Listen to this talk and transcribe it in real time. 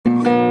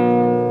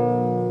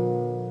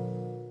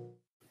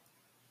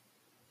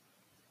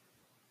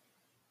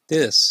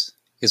This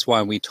is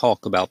why we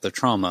talk about the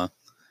trauma,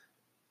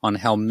 on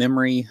how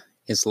memory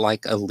is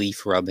like a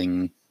leaf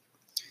rubbing.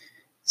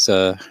 It's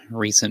a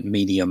recent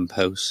Medium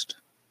post.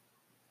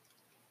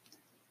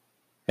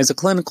 As a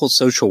clinical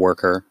social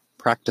worker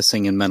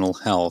practicing in mental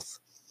health,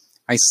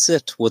 I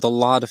sit with a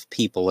lot of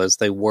people as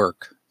they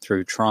work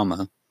through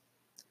trauma.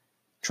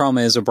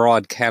 Trauma is a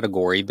broad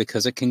category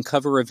because it can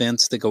cover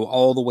events that go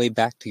all the way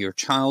back to your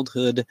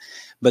childhood,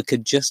 but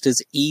could just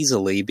as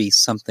easily be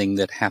something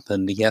that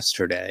happened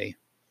yesterday.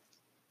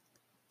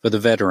 For the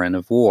veteran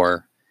of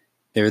war,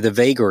 there are the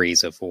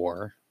vagaries of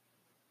war.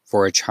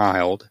 For a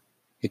child,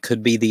 it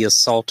could be the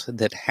assault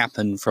that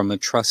happened from a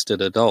trusted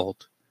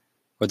adult,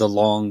 or the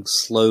long,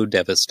 slow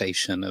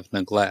devastation of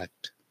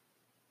neglect.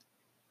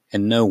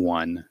 And no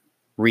one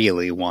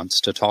really wants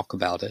to talk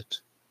about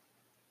it.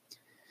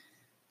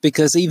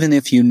 Because even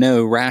if you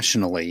know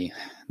rationally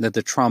that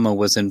the trauma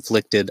was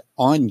inflicted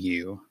on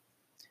you,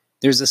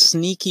 there's a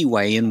sneaky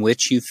way in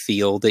which you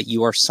feel that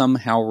you are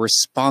somehow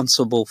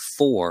responsible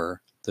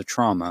for the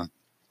trauma.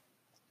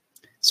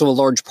 So a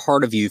large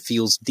part of you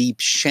feels deep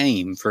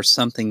shame for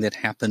something that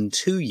happened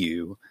to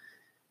you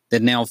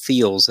that now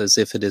feels as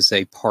if it is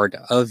a part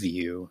of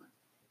you.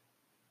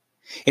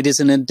 It is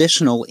an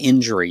additional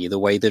injury the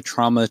way that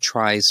trauma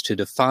tries to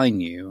define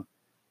you,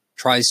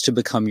 tries to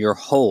become your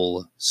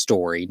whole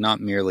story, not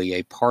merely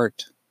a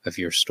part of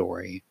your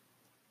story.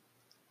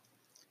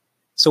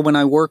 So when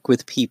I work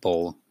with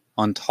people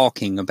on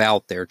talking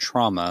about their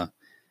trauma,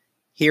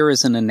 here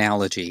is an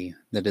analogy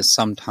that is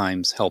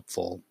sometimes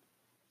helpful.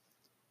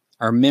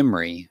 Our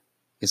memory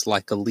is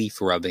like a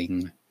leaf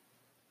rubbing.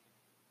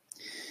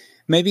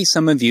 Maybe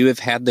some of you have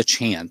had the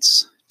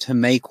chance to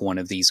make one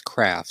of these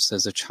crafts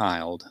as a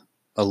child,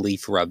 a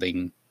leaf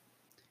rubbing.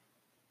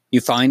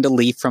 You find a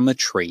leaf from a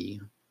tree.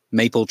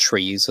 Maple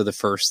trees are the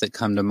first that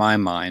come to my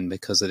mind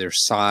because of their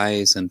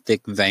size and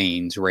thick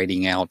veins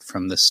radiating out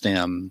from the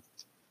stem.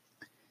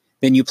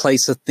 Then you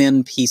place a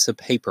thin piece of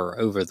paper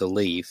over the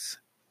leaf.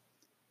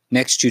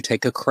 Next, you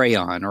take a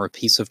crayon or a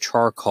piece of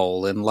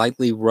charcoal and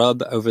lightly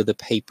rub over the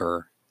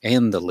paper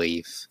and the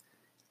leaf,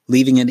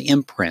 leaving an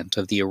imprint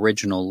of the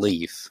original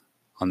leaf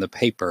on the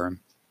paper.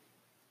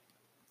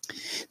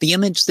 The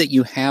image that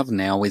you have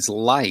now is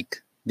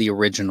like the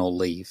original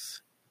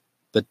leaf,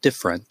 but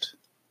different.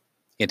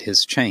 It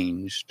has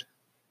changed.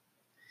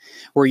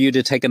 Were you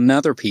to take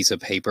another piece of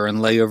paper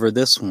and lay over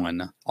this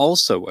one,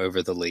 also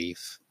over the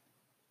leaf,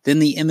 then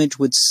the image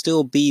would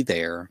still be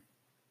there,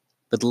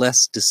 but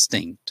less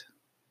distinct,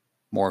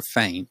 more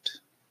faint.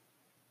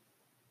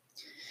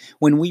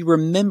 When we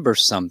remember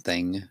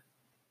something,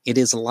 it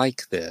is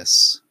like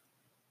this.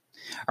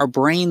 Our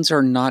brains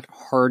are not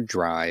hard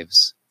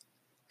drives,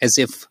 as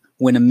if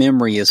when a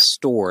memory is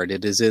stored,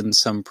 it is in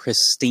some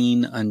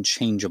pristine,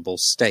 unchangeable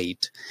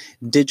state.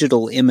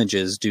 Digital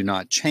images do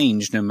not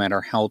change no matter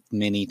how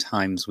many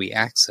times we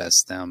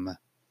access them.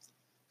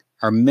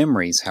 Our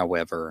memories,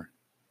 however,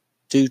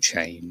 do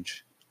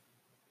change.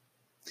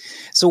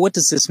 So what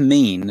does this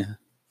mean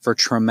for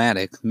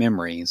traumatic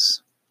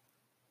memories?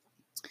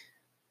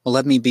 Well,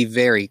 let me be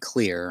very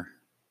clear.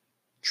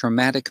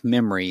 Traumatic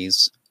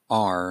memories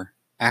are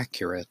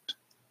accurate.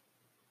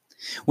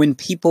 When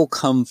people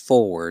come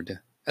forward,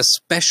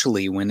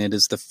 especially when it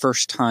is the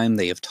first time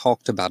they have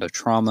talked about a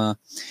trauma,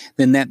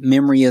 then that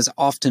memory is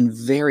often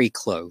very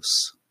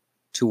close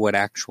to what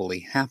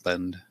actually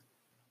happened.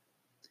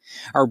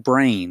 Our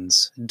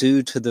brains,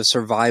 due to the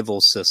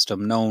survival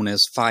system known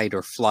as fight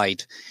or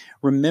flight,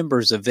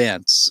 remembers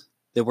events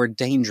that were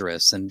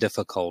dangerous and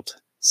difficult,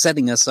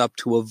 setting us up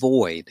to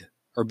avoid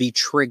or be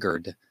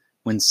triggered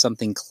when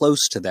something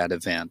close to that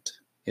event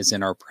is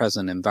in our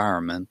present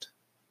environment.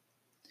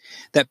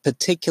 That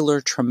particular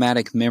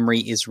traumatic memory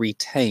is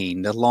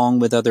retained along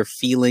with other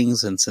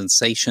feelings and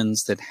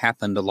sensations that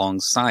happened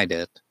alongside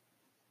it.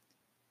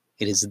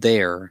 It is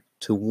there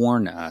to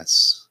warn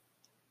us.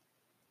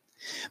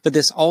 But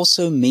this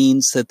also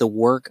means that the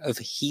work of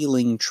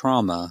healing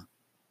trauma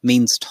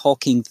means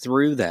talking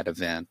through that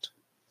event,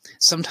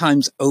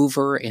 sometimes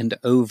over and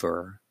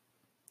over.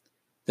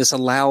 This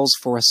allows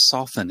for a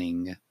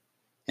softening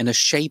and a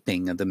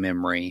shaping of the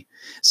memory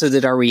so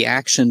that our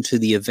reaction to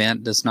the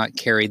event does not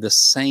carry the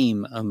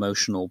same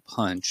emotional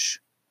punch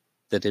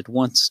that it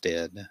once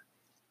did.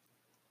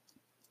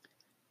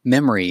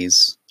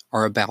 Memories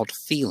are about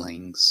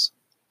feelings.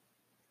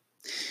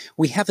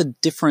 We have a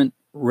different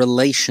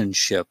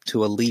relationship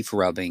to a leaf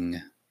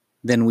rubbing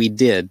than we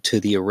did to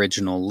the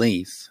original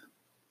leaf.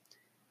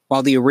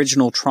 While the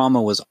original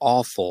trauma was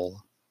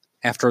awful,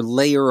 after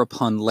layer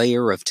upon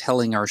layer of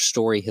telling our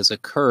story has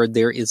occurred,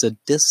 there is a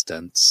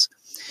distance,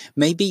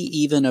 maybe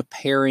even a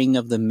pairing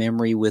of the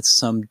memory with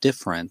some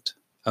different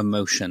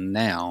emotion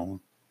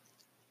now.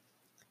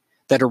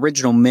 That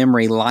original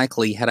memory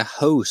likely had a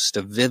host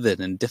of vivid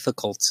and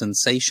difficult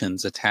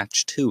sensations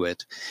attached to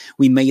it.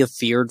 We may have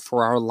feared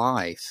for our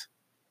life.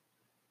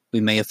 We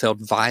may have felt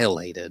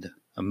violated,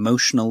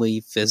 emotionally,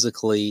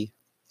 physically,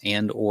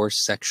 and or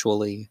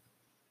sexually.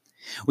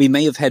 We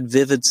may have had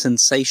vivid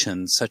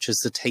sensations such as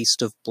the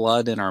taste of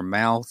blood in our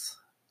mouth,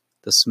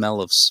 the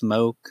smell of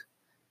smoke,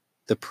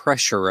 the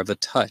pressure of a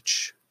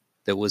touch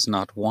that was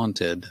not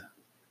wanted.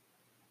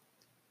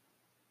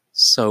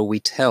 So we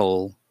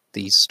tell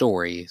these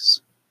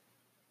stories.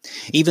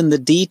 Even the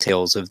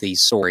details of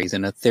these stories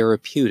in a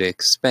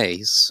therapeutic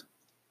space.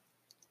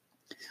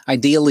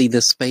 Ideally,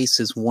 the space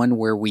is one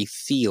where we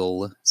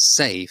feel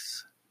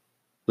safe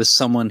with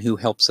someone who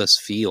helps us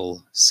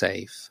feel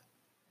safe.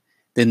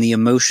 Then the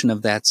emotion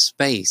of that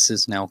space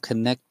is now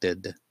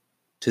connected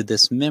to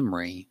this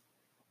memory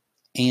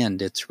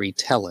and its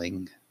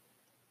retelling.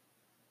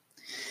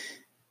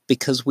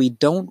 Because we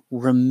don't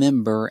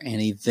remember an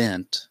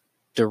event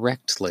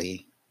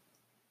directly,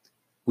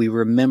 we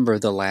remember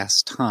the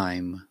last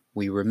time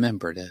we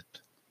remembered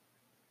it.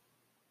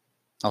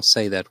 I'll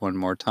say that one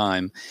more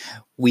time.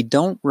 We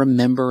don't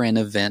remember an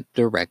event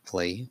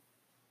directly.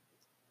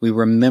 We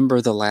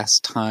remember the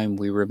last time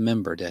we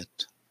remembered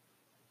it.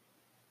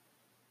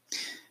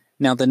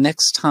 Now, the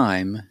next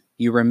time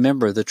you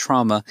remember the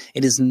trauma,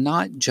 it is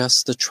not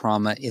just the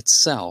trauma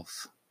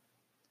itself,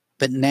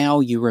 but now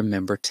you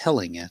remember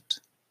telling it.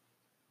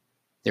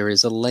 There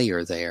is a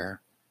layer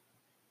there.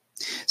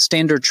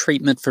 Standard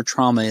treatment for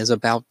trauma is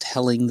about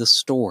telling the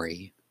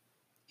story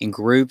in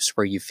groups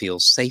where you feel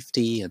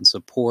safety and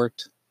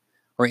support,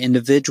 or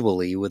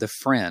individually with a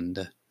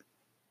friend,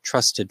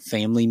 trusted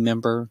family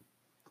member,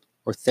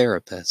 or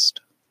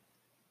therapist.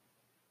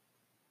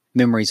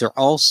 Memories are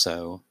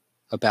also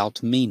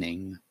about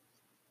meaning.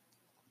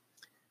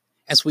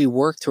 As we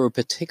work through a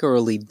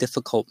particularly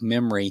difficult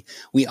memory,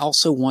 we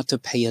also want to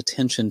pay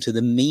attention to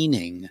the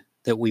meaning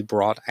that we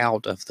brought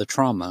out of the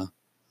trauma.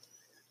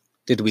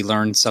 Did we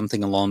learn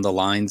something along the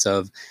lines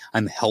of,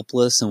 I'm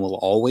helpless and will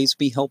always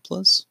be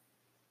helpless?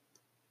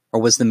 Or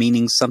was the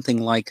meaning something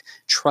like,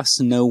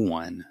 trust no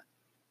one?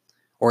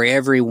 Or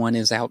everyone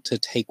is out to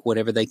take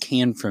whatever they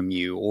can from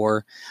you?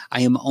 Or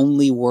I am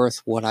only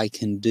worth what I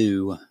can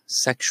do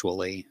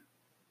sexually?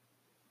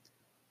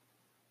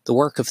 The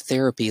work of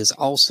therapy is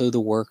also the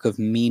work of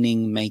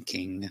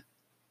meaning-making,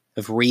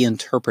 of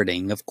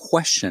reinterpreting, of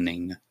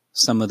questioning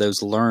some of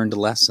those learned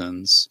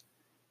lessons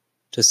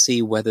to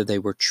see whether they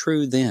were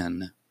true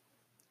then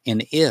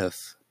and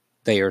if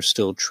they are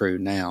still true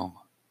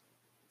now.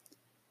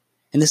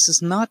 And this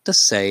is not to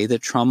say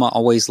that trauma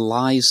always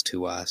lies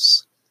to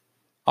us.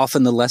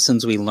 Often the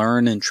lessons we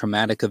learn in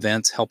traumatic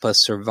events help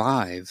us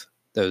survive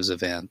those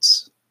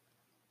events.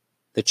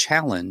 The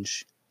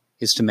challenge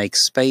is to make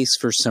space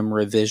for some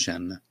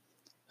revision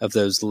of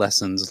those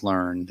lessons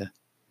learned,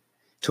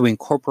 to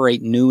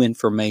incorporate new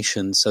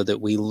information so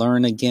that we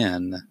learn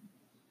again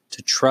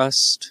to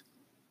trust,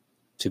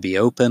 to be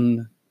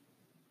open,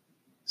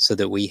 so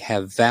that we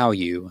have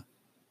value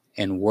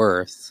and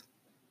worth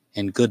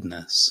and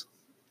goodness.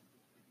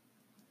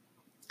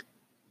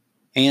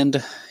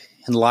 And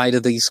in light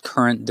of these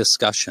current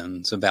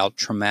discussions about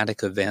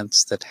traumatic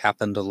events that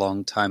happened a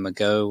long time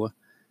ago,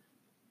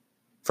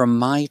 from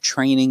my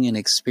training and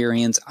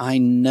experience, I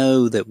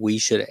know that we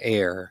should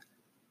err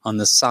on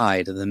the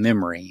side of the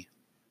memory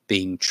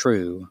being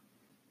true.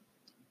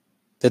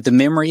 That the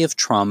memory of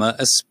trauma,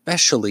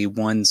 especially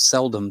one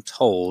seldom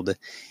told,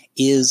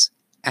 is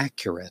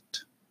accurate.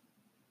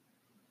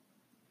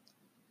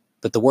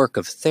 But the work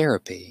of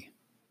therapy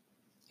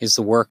is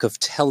the work of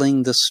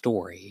telling the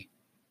story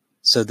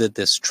so that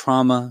this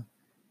trauma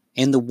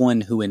and the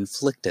one who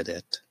inflicted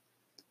it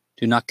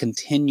do not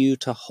continue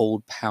to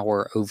hold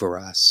power over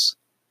us,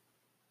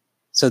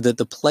 so that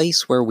the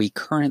place where we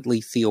currently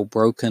feel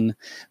broken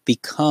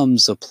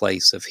becomes a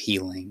place of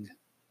healing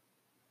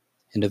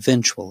and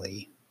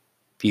eventually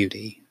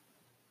beauty.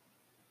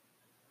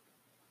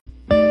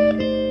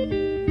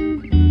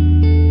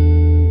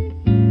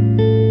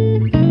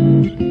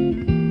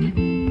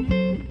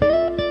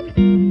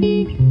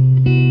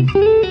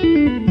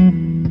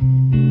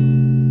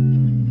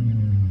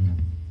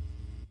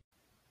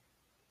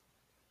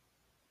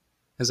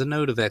 As a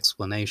note of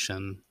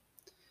explanation,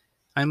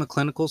 I am a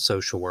clinical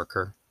social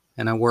worker,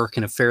 and I work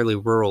in a fairly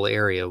rural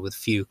area with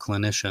few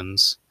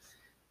clinicians.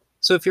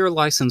 So if you're a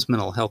licensed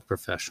mental health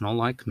professional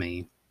like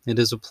me, it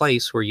is a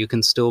place where you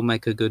can still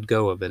make a good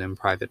go of it in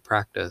private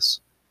practice.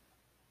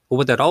 But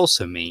what that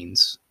also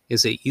means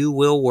is that you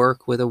will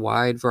work with a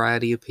wide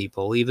variety of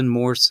people, even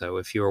more so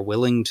if you are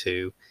willing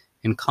to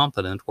and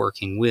competent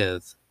working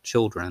with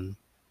children.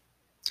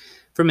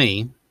 For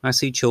me, I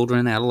see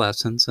children,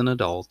 adolescents, and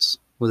adults,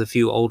 with a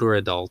few older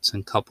adults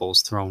and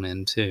couples thrown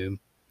in too.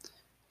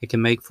 It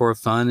can make for a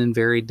fun and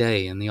varied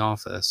day in the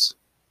office.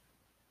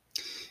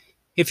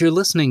 If you're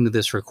listening to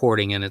this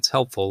recording and it's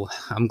helpful,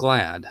 I'm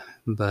glad,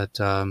 but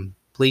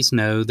please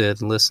know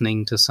that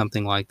listening to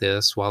something like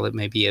this, while it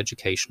may be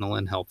educational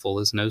and helpful,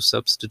 is no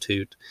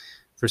substitute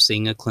for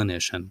seeing a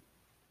clinician.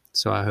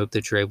 So I hope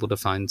that you're able to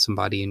find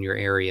somebody in your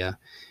area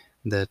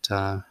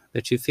that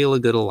you feel a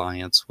good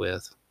alliance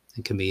with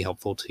and can be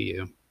helpful to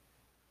you.